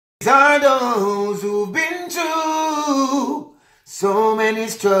These are those who've been through so many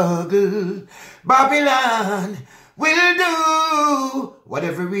struggles. Babylon will do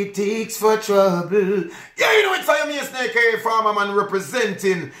whatever it takes for trouble. Yeah, you know it's I am here, Snake A Farmer Man,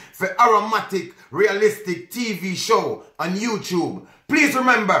 representing for Aromatic Realistic TV show on YouTube. Please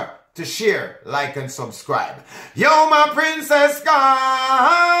remember to share, like, and subscribe. Yo, my princess gone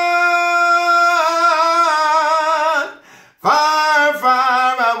far,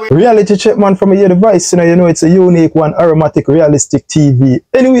 far away. Reality check, man, from your device. You know it's a unique one, Aromatic Realistic TV.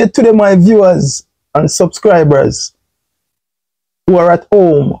 Anyway, today my viewers and subscribers who are at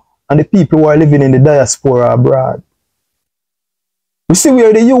home and the people who are living in the diaspora abroad. We see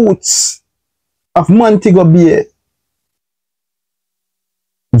where the youths of Montego Bay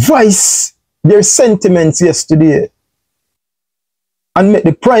voice their sentiments yesterday and met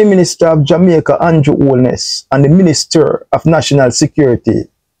the Prime Minister of Jamaica, Andrew Holness, and the Minister of National Security,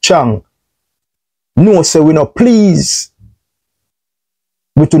 Chang, know say we not pleased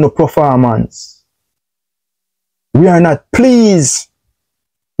with no performance. We are not pleased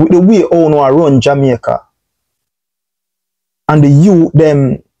with the way how we run Jamaica. And the youth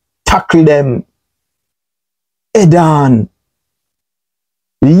them tackle them head on.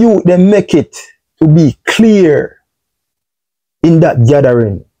 The youth them make it to be clear in that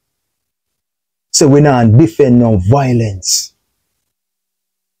gathering. So we not defend no violence.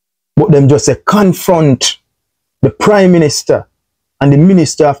 But them just say confront the Prime Minister and the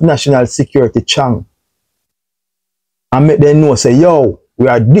Minister of National Security, Chang, and make them know, say, yo, we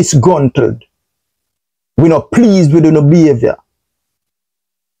are disgruntled. We not pleased with the behavior.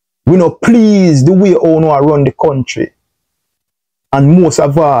 We not pleased the way how we run the country. And most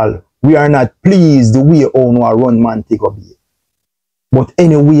of all, we are not pleased the way how we run Montego Bay. But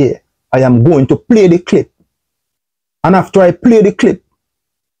anyway, I am going to play the clip. And after I play the clip,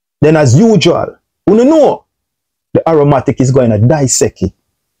 then as usual, you know, the Aromatic is going to dissect it.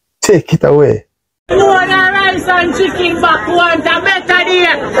 Take it away. Rice and chicken back once, a better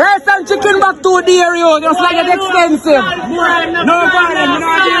deal. Rice and chicken back 2 dear, you. Just like it's expensive. No problem,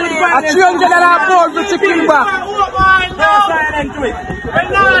 a $300 for chicken back. We're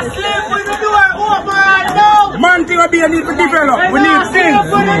not asleep, we don't do our open now. Montego Bay need to develop, we need things.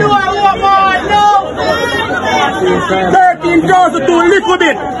 We don't do our open now. 13,000 to a little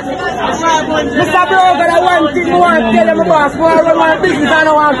bit. Mr. Brogan, I want thing more to tell them boss. I run my business, I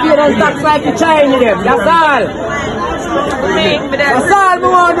don't want to pay on tax like the China them. That's all. That's all I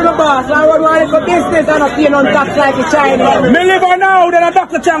want to do, boss. I run my little business, I don't pay on tax like the China. Me live on now, then a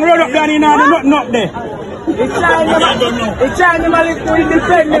Dr. Chang run up down in and nothing up there. The China man is to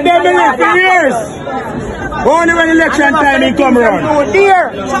independent. They've been there for years. Only when election time in come around. No,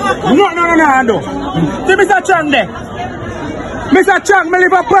 dear. No. See Mr. Chang there. Mr. Chang, me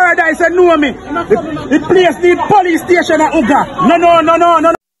live a paradise and know me. The place need police station at Uga.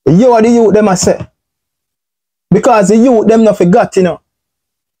 No. You are the youth them I say. Because the youth them not forgot, you know.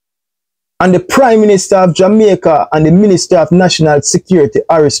 And the Prime Minister of Jamaica and the Minister of National Security,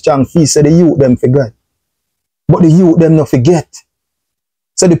 Harris Chang, he said the youth them forgot. But the youth them not forget.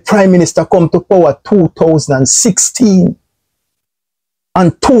 So the Prime Minister come to power 2016.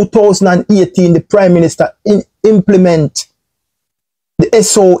 And 2018, the Prime Minister implement the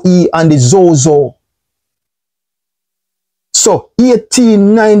SOE and the ZOZO. So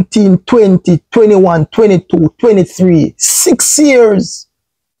 18, 19, 20, 21, 22, 23, 6 years.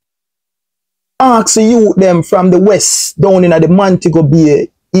 Ask the youth them from the west down in the Montego Bay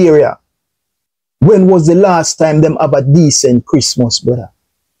area. When was the last time them have a decent Christmas, brother?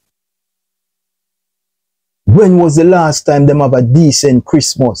 When was the last time them have a decent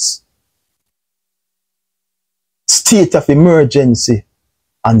Christmas? State of emergency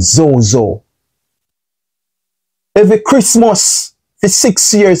and ZOZO. Every Christmas for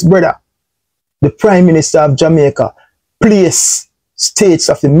 6 years, brother, the Prime Minister of Jamaica place states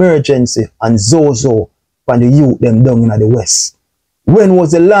of emergency and ZOZO for the youth them down in the west. When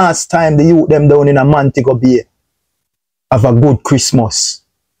was the last time the youth them down in a Montego Bay have a good Christmas?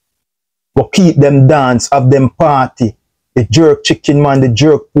 But keep them dance, have them party. The jerk chicken man, the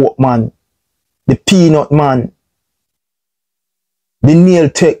jerk pork man, the peanut man, the nail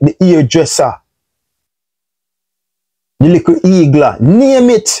tech, the hairdresser, the little eagler, name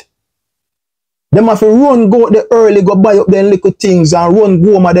it. Them have to run go out the early, go buy up them little things and run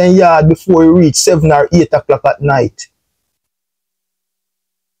go home at them yard before you reach 7 or 8 o'clock at night.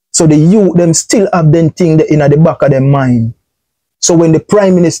 So the youth them still have them thing in the back of their mind. So when the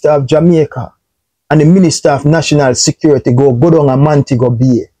Prime Minister of Jamaica and the Minister of National Security go down a Montego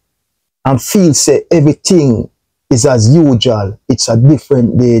Bay and feel say everything is as usual. It's a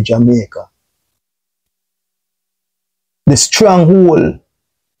different day, Jamaica. The stronghold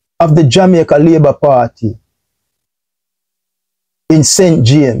of the Jamaica Labour Party in St.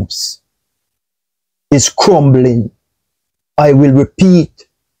 James is crumbling. I will repeat,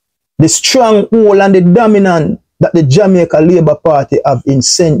 the stronghold and the dominant that the Jamaica Labour Party have in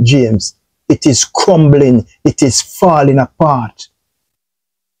St. James, it is crumbling, it is falling apart.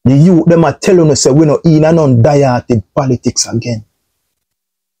 The youth, them are telling us that we're not in and on diated politics again.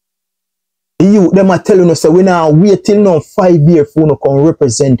 The youth, them are telling us that we're not waiting now 5 years for no come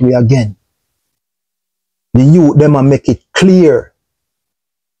represent we again. The youth, them are make it clear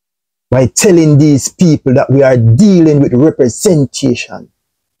by telling these people that we are dealing with representation.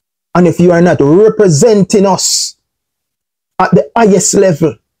 And if you are not representing us at the highest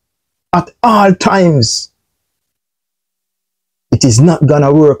level, at all times, it is not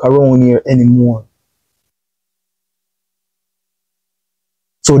gonna work around here anymore.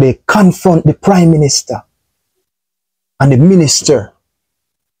 So they confront the Prime Minister and the Minister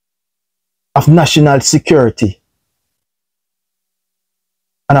of National Security.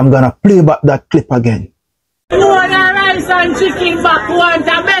 And I'm gonna play back that clip again. Rice and chicken back want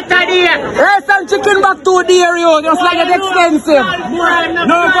a better day. Rice and chicken back 2 dear, yo. Just like it's expensive.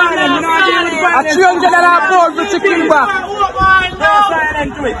 No violence, a $300 board for chicken back. No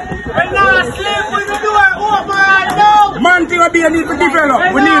silent to it. We're not sleep with the door open now. Montego be a need to develop.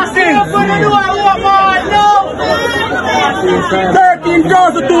 We need things. With the door open now.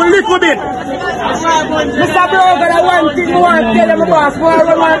 13,000 to a little bit. Mr. Brogan, I want thing more to tell them boss. More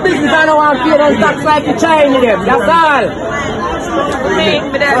run my business, I don't want to pay them tax like the China them. That's all.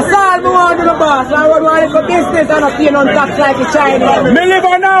 That's all I want to do, boss. I want to business and not pay no tax like the China. Me live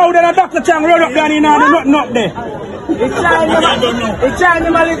on now, then a Dr. Chang run up down in and nothing up there. The China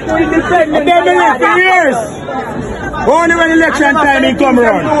man is to independent. They been live for years. Only when election time they come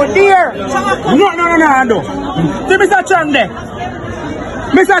around. Dear. No. See Mr. Chang there.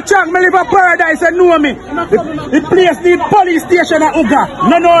 Mr. Chang, me live a paradise and know me. The place need police station at Uga.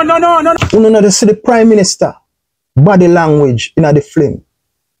 No. You know, see the Prime Minister body language in the film.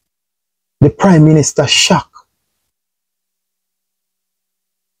 The Prime Minister shocked.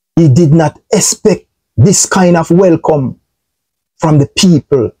 He did not expect this kind of welcome from the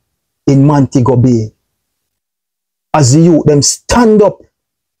people in Montego Bay. As the youth, them stand up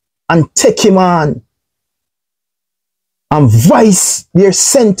and take him on and voice their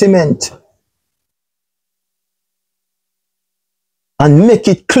sentiment and make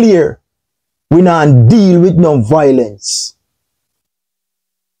it clear we not deal with no violence.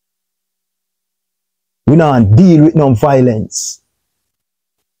 We not deal with no violence.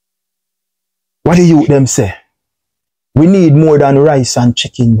 What do you them say? We need more than rice and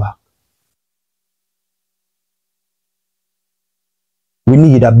chicken back. We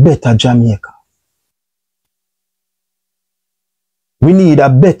need a better Jamaica. We need a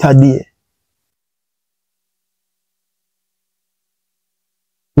better day.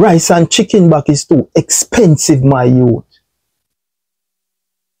 Rice and chicken back is too expensive, my youth.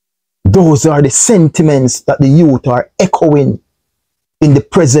 Those are the sentiments that the youth are echoing in the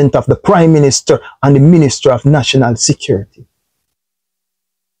presence of the Prime Minister and the Minister of National Security.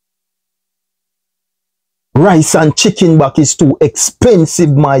 Rice and chicken back is too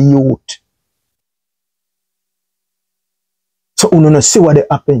expensive, my youth. So you don't see what they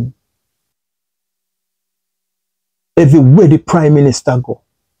happen. Everywhere the Prime Minister go,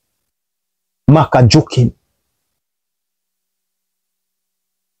 Maka joking.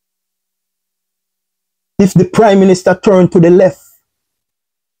 If the Prime Minister turn to the left,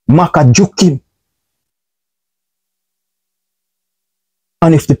 Maka joking.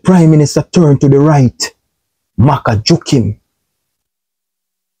 And if the Prime Minister turn to the right, Maka joking.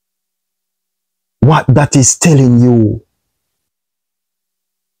 What that is telling you,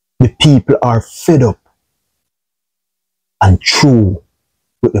 the people are fed up and through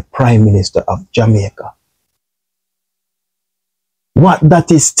with the Prime Minister of Jamaica. What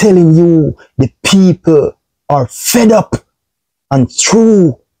that is telling you, the people are fed up and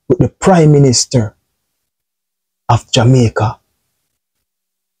through with the Prime Minister of Jamaica.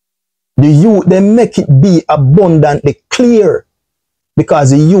 The youth, they make it be abundantly clear because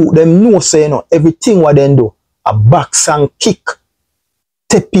the youth, them know say, you know, everything what they do, a box and kick,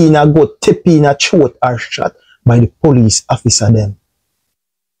 tap in a go, tap in a throat or shot by the police officer them.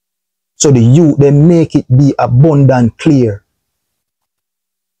 So the youth, they make it be abundant clear.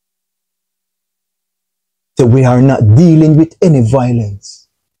 So we are not dealing with any violence.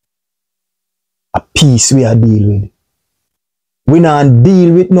 A peace we are dealing with. We not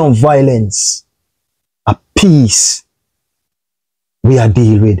deal with no violence. A peace we are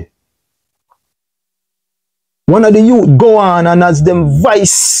deal with. One of the youth go on and as them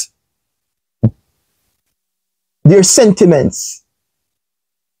voice their sentiments,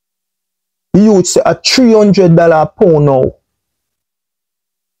 the youth say a $300 pound now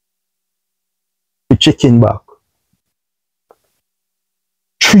the chicken back.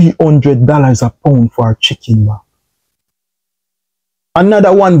 $300 a pound for a chicken back.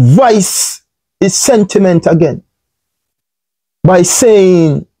 Another one voice his sentiment again by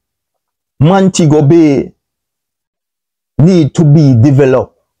saying Montego Bay need to be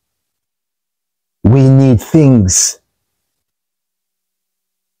developed. We need things.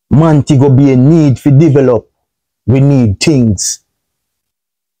 Montego Bay need to develop. We need things.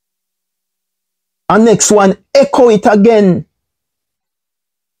 And next one echo it again.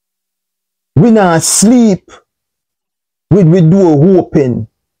 We not sleep with we door open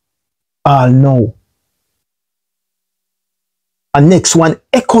all now. And next one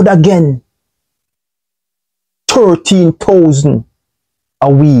echoed again. 13,000 a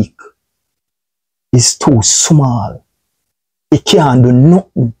week is too small. It can't do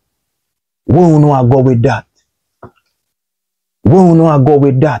nothing. We don't know how to go with that. We don't know how to go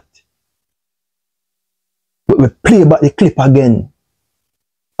with that. But we play back the clip again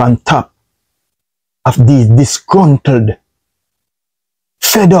on top of these disgruntled,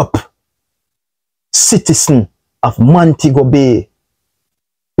 fed up citizens of Montego Bay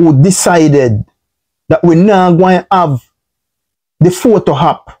who decided that we're not going to have the photo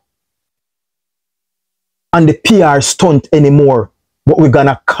op and the PR stunt anymore, but we're going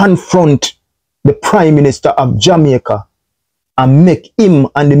to confront the Prime Minister of Jamaica and make him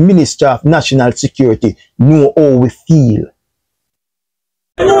and the Minister of National Security know how we feel.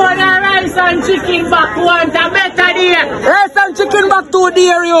 Rice and chicken back once a better day. Rice and chicken back 2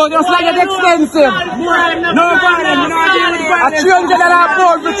 dear you, just like it's expensive. No problem, a $300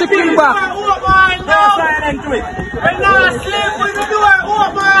 pound for chicken back. We're not sleep with the door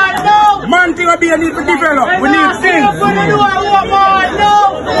open now. Montego Bay need to develop, we need things.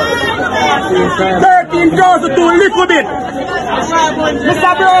 13,000 to a little bit.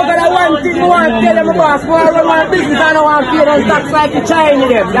 Mr. Brogan, I want thing more to tell them boss. I run my business and I want to pay them tax like the China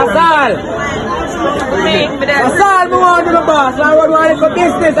them. That's all. That's all I want to do the boss. I run my little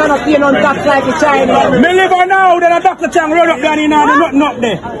business and I pay them tax like the China. Me live on now, then a Dr. Chang run up there and nothing up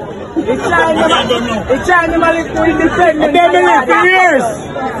there. The China man is too independent. They've been there for years.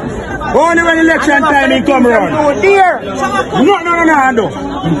 Only when election time he come around. No.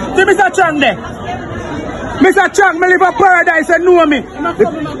 See Mr. Chang there. Mr. Chang, me live in paradise and know me.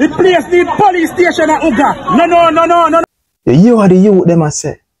 The place need police station at Uga. No. You are the youth, them I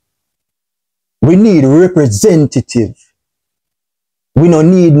say. We need representative. We don't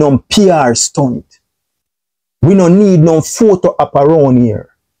need no PR stunt. We don't need no photo up around here.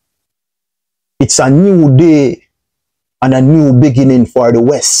 It's a new day and a new beginning for the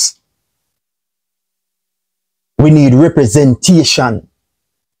West. We need representation.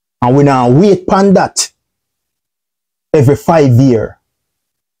 And we not wait upon that every 5 years.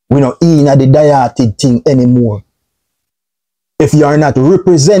 We not in at the dieted thing anymore. If you are not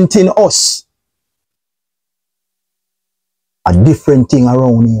representing us, a different thing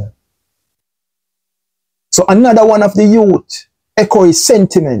around here. So another one of the youth echo his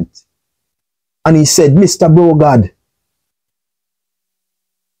sentiment. And he said, Mr. Brogad,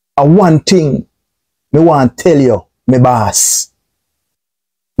 one thing me want to tell you, me boss.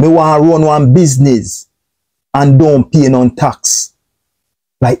 Me want to run one business and don't pay no tax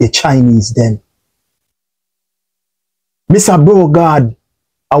like the Chinese then. Mr. Brogad,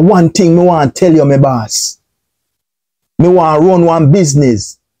 one thing me want to tell you, me boss. Me want to run one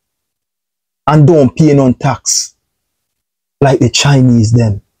business and don't pay no tax like the Chinese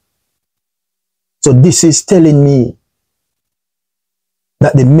then. So this is telling me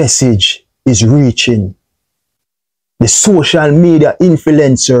that the message is reaching the social media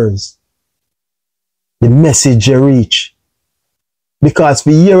influencers. The message reach. Because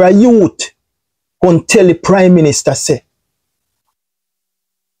we hear a youth can tell the Prime Minister say,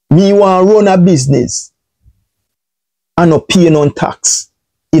 me want to run a business and not pay no tax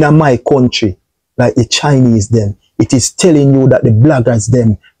in my country like the Chinese them. It is telling you that the bloggers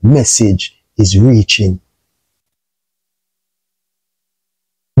them message is reaching.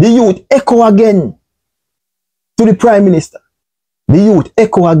 The youth echo again to the Prime Minister. The youth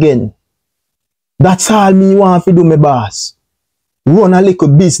echo again. That's all me want to do, my boss. Run a little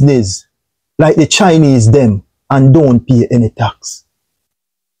business like the Chinese them and don't pay any tax.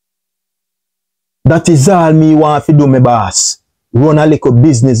 That is all me want to do, my boss. Run a little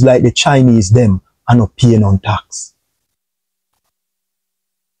business like the Chinese them and not pay no tax.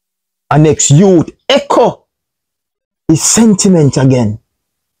 And next youth echo his sentiment again.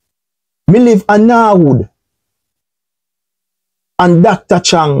 Me live in Norwood and Dr.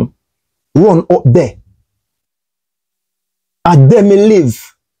 Chang run up there. And there me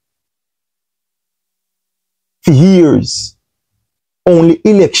live for years. Only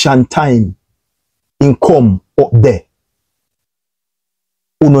election time in come up there.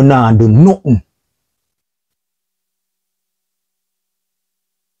 Uno na do nothing.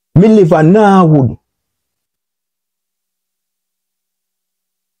 Me live in Norwood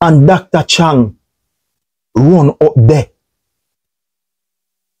and Dr. Chang run up there.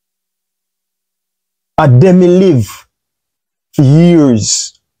 And there me live for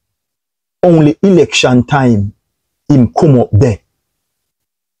years. Only election time him come up there.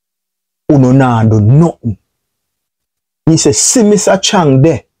 Uno na do nothing. He say, see Mr. Chang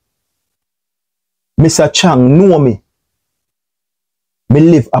there. Mr. Chang know me. Me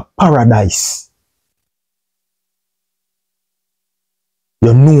live a paradise.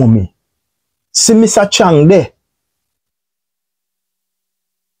 You know me. See Mr. Chang there.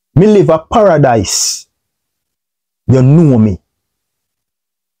 Me live a paradise. You know me.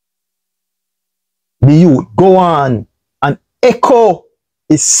 The youth go on and echo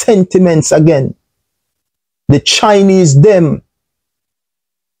his sentiments again. The Chinese them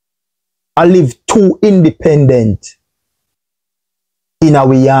I live too independent in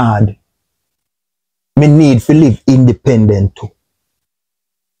our yard. Me need to live independent too.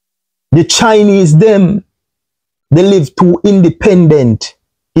 The Chinese them they live too independent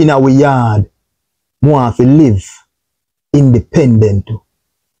in our yard. Want to live independent too.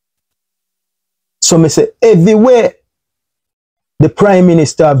 So me say everywhere the Prime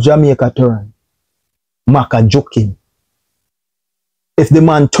Minister of Jamaica turn, Maka joking. If the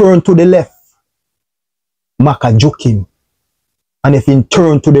man turn to the left, Maka joking. And if he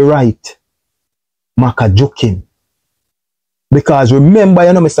turn to the right, Maka joking. Because remember,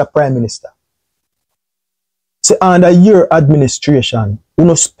 you know, Mr. Prime Minister, say under your administration, you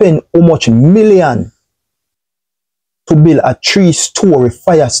know spend how much million to build a 3-story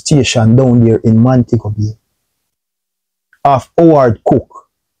fire station down there in Montego off Howard Cook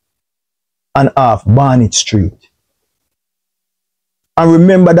and off Barnett Street. And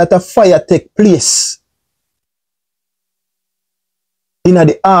remember that a fire take place in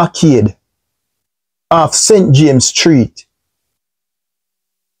the arcade of St. James Street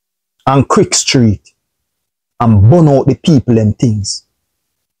and Crick Street and burn out the people and things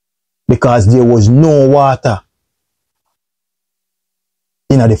because there was no water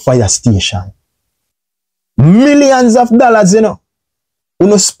in the fire station. Millions of dollars, you know, you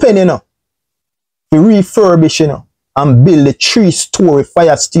know, spend, you know, to refurbish, you know, and build a 3-story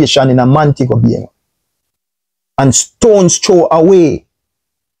fire station in a Montego Bay, you know, and stones throw away,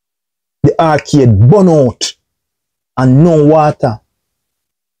 the arcade burn out, and no water,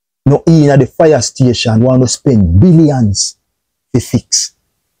 no in the fire station, want to spend billions to fix.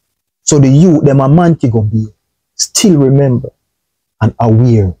 So the youth, them a Montego Bay, still remember and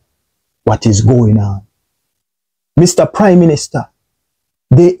aware what is going on. Mr. Prime Minister,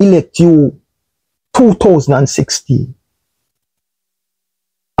 they elect you 2016.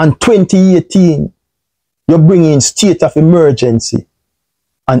 And 2018, you bring in state of emergency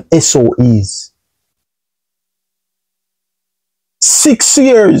and SOEs. 6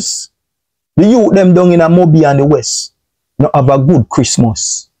 years, the youth them down in a Mobi and the West not have a good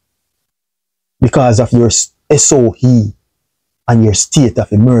Christmas because of your SOE and your state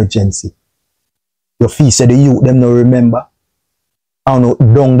of emergency. Your fee said the youth them no remember. I don't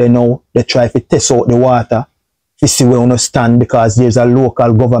know, down there now, they try to test out the water to see where we stand because there's a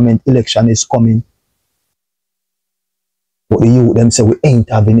local government election is coming. But the youth them say we ain't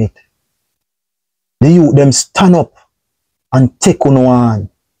having it. The youth them stand up and take on one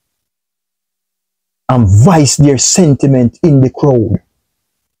and voice their sentiment in the crowd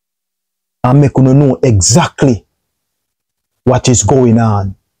and make you know exactly what is going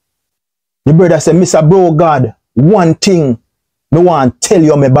on. The brother said, Mr. Bro God, one thing me want tell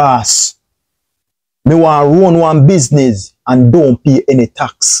you, my boss. Me want run one business and don't pay any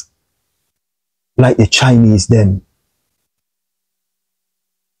tax. Like the Chinese them.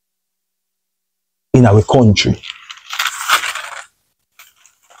 In our country.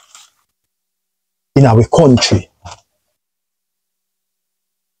 In our country.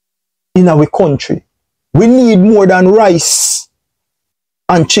 In our country. We need more than rice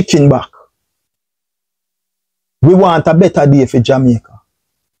and chicken back. We want a better day for Jamaica.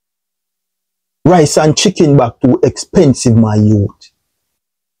 Rice and chicken back too expensive, my youth.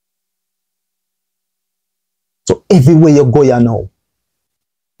 everywhere you go now,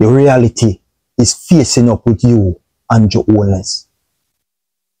 the reality is facing up with you and your wholeness.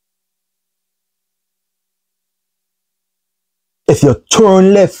 If you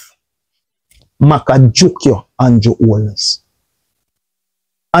turn left, Maka juke you and your wholeness.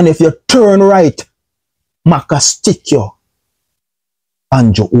 And if you turn right, Maka stick you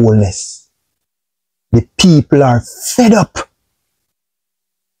and your wholeness. The people are fed up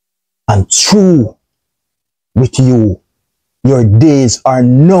and through with you. Your days are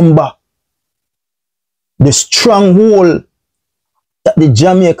numbered. The stronghold that the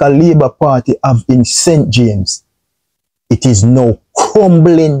Jamaica Labour Party have in St. James, it is now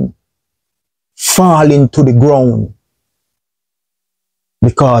crumbling, falling to the ground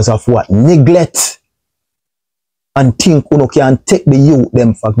because of what? Neglect, and think you can take the youth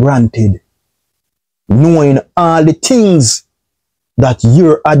them for granted, knowing all the things that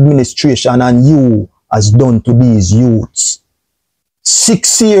your administration and you has done to these youths.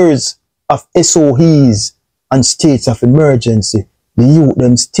 6 years of SOEs and states of emergency, the youth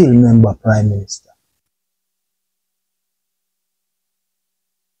them still remember Prime Minister.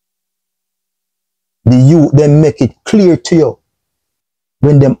 The youth them make it clear to you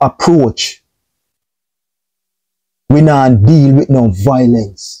when them approach. We not deal with no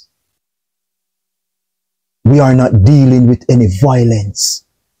violence. We are not dealing with any violence.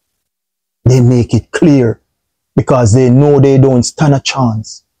 They make it clear because they know they don't stand a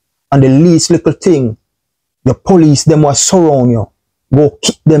chance. And the least little thing, your police them will surround you, go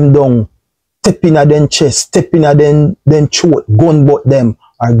kick them down, step in at them chest, step in at them throat, gun butt them,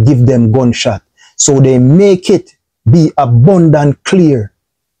 or give them gunshot. So they make it be abundant clear.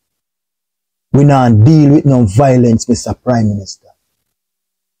 We not deal with no violence, Mr. Prime Minister.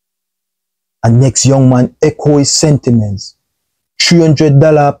 And next young man echo his sentiments.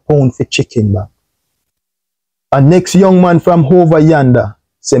 $300 pound for chicken back. And next young man from over yonder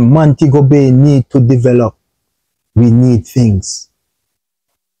say Montego Bay need to develop. We need things.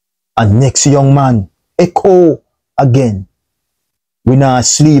 And next young man echo again. We not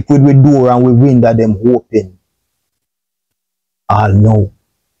sleep with the door and we window them open. All know.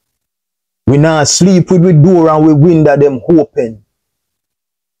 We not sleep with the door and we window them open.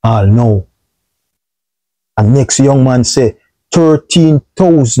 All know. And next young man say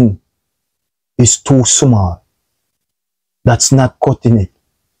 13,000 is too small. That's not cutting it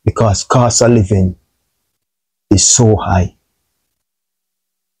because cost of living is so high.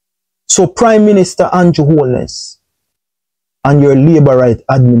 So Prime Minister Andrew Holness and your Labour Right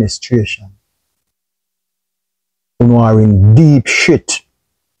administration, you are in deep shit.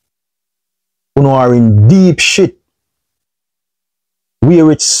 You are in deep shit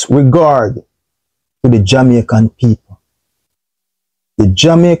where it's regard to the Jamaican people. The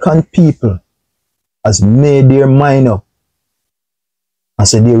Jamaican people has made their mind up and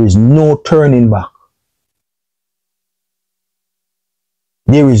said there is no turning back.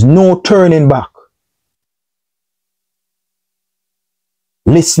 There is no turning back.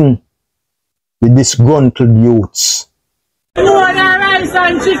 Listen to disgruntled youths. You want a rice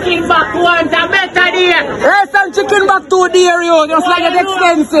and chicken back once, a better day. Rice and chicken back 2 dear you, just like it's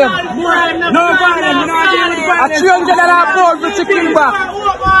expensive. No violence, you know deal with violence. A $300 pound for chicken back.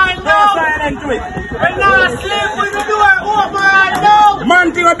 No silent to it. We're not sleep with the door open now.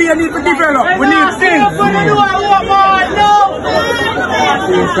 Montego Bay need to develop, we need things. With the door open now.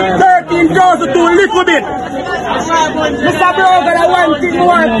 13,000 to a little bit. Mr. Brogan, I want thing you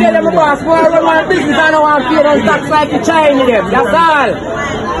want to tell them about. I run my business and I want to pay them tax like the China them. That's all.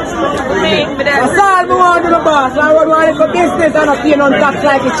 That's all I want to do, boss. I run my little business and I pay them tax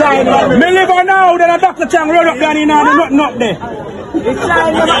like the China. Me live on now, then a Dr. Chang run up down in and nothing up there.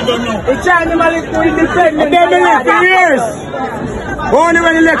 It's China man is doing independent. They've been there for years. Only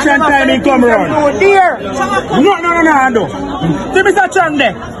when election time he come around. Dear. No. See Mr. Chang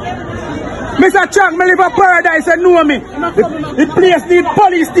there. Mr. Chang, me live in paradise and know me. The place need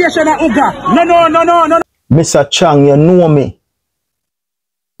police station at Uga. No. Mr. Chang, you know me.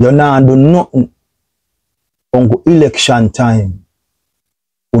 You not do nothing. On go election time,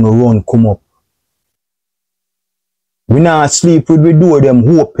 when the run come up. We not sleep with the door them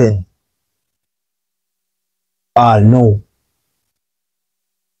open. All know.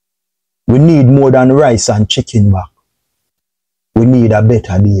 We need more than rice and chicken back. We need a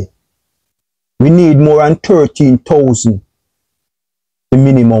better day. We need more than 13,000 the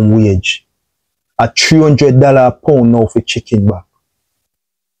minimum wage. A $300 pound now for chicken back.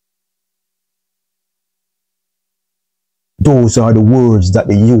 Those are the words that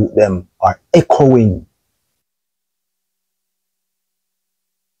the youth them are echoing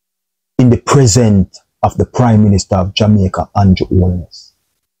in the present of the Prime Minister of Jamaica, Andrew Holness.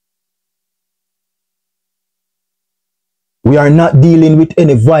 We are not dealing with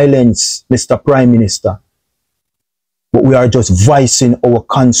any violence, Mr. Prime Minister, but we are just voicing our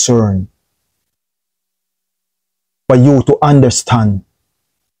concern for you to understand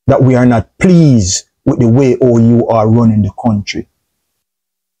that we are not pleased with the way how you are running the country.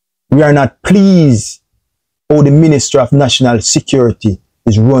 We are not pleased how the Minister of National Security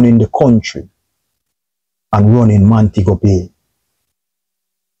is running the country and running Montego Bay.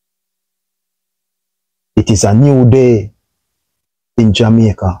 It is a new day in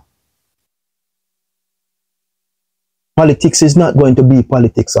Jamaica. Politics is not going to be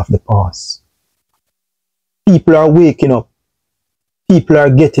politics of the past. People are waking up. People are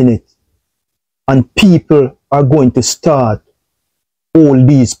getting it. And people are going to start all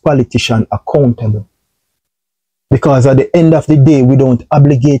these politicians accountable. Because at the end of the day, we don't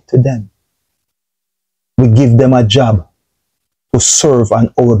obligate to them. We give them a job to serve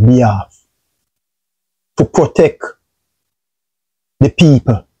on our behalf, to protect the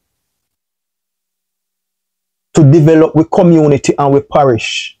people, to develop with community and with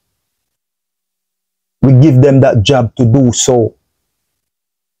parish. We give them that job to do so.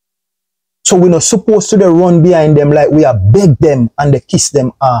 So we're not supposed to run behind them like we have begged them and they kiss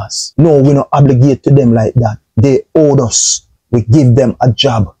them ass. No, we're not obligated to them like that. They owe us. We give them a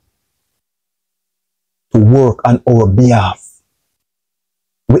job to work on our behalf.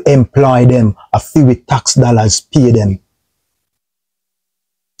 We employ them, a few with tax dollars pay them.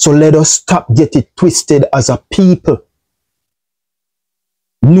 So let us stop getting twisted as a people.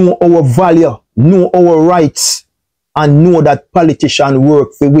 Know our value, know our rights, and know that politicians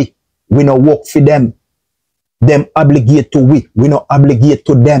work for we. We not work for them. Them obligate to we. We not obligate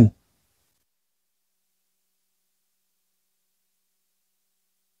to them.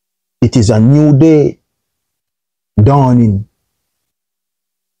 It is a new day dawning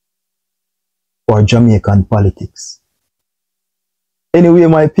for Jamaican politics. Anyway,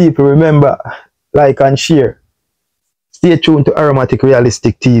 my people, remember, like and share. Stay tuned to Aromatic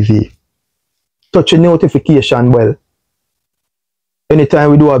Realistic TV. Touch the notification bell.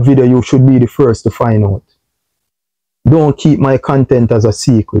 Anytime we do a video, you should be the first to find out. Don't keep my content as a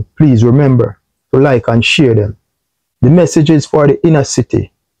secret. Please remember to like and share them. The messages for the inner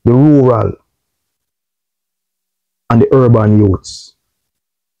city, the rural, and the urban youths.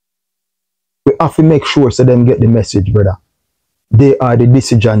 We have to make sure so them get the message, brother. They are the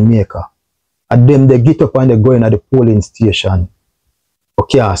decision maker. And them they get up and they go in at the polling station or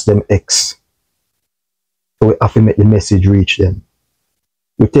cast them X. So we have to make the message reach them.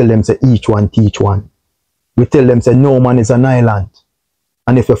 We tell them say each one teach one. We tell them say no man is an island.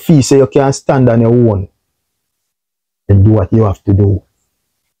 And if you feel say you can't stand on your own, then do what you have to do.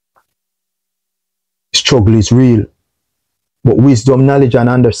 Struggle is real. But wisdom, knowledge and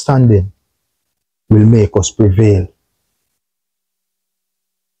understanding will make us prevail.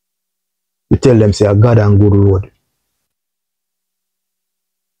 We tell them say a God and good road.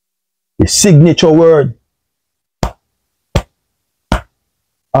 The signature word.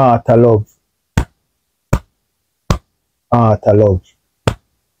 Art of love. Art of love.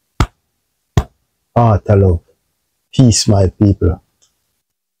 Art of love. Peace, my people.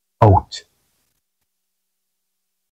 Out.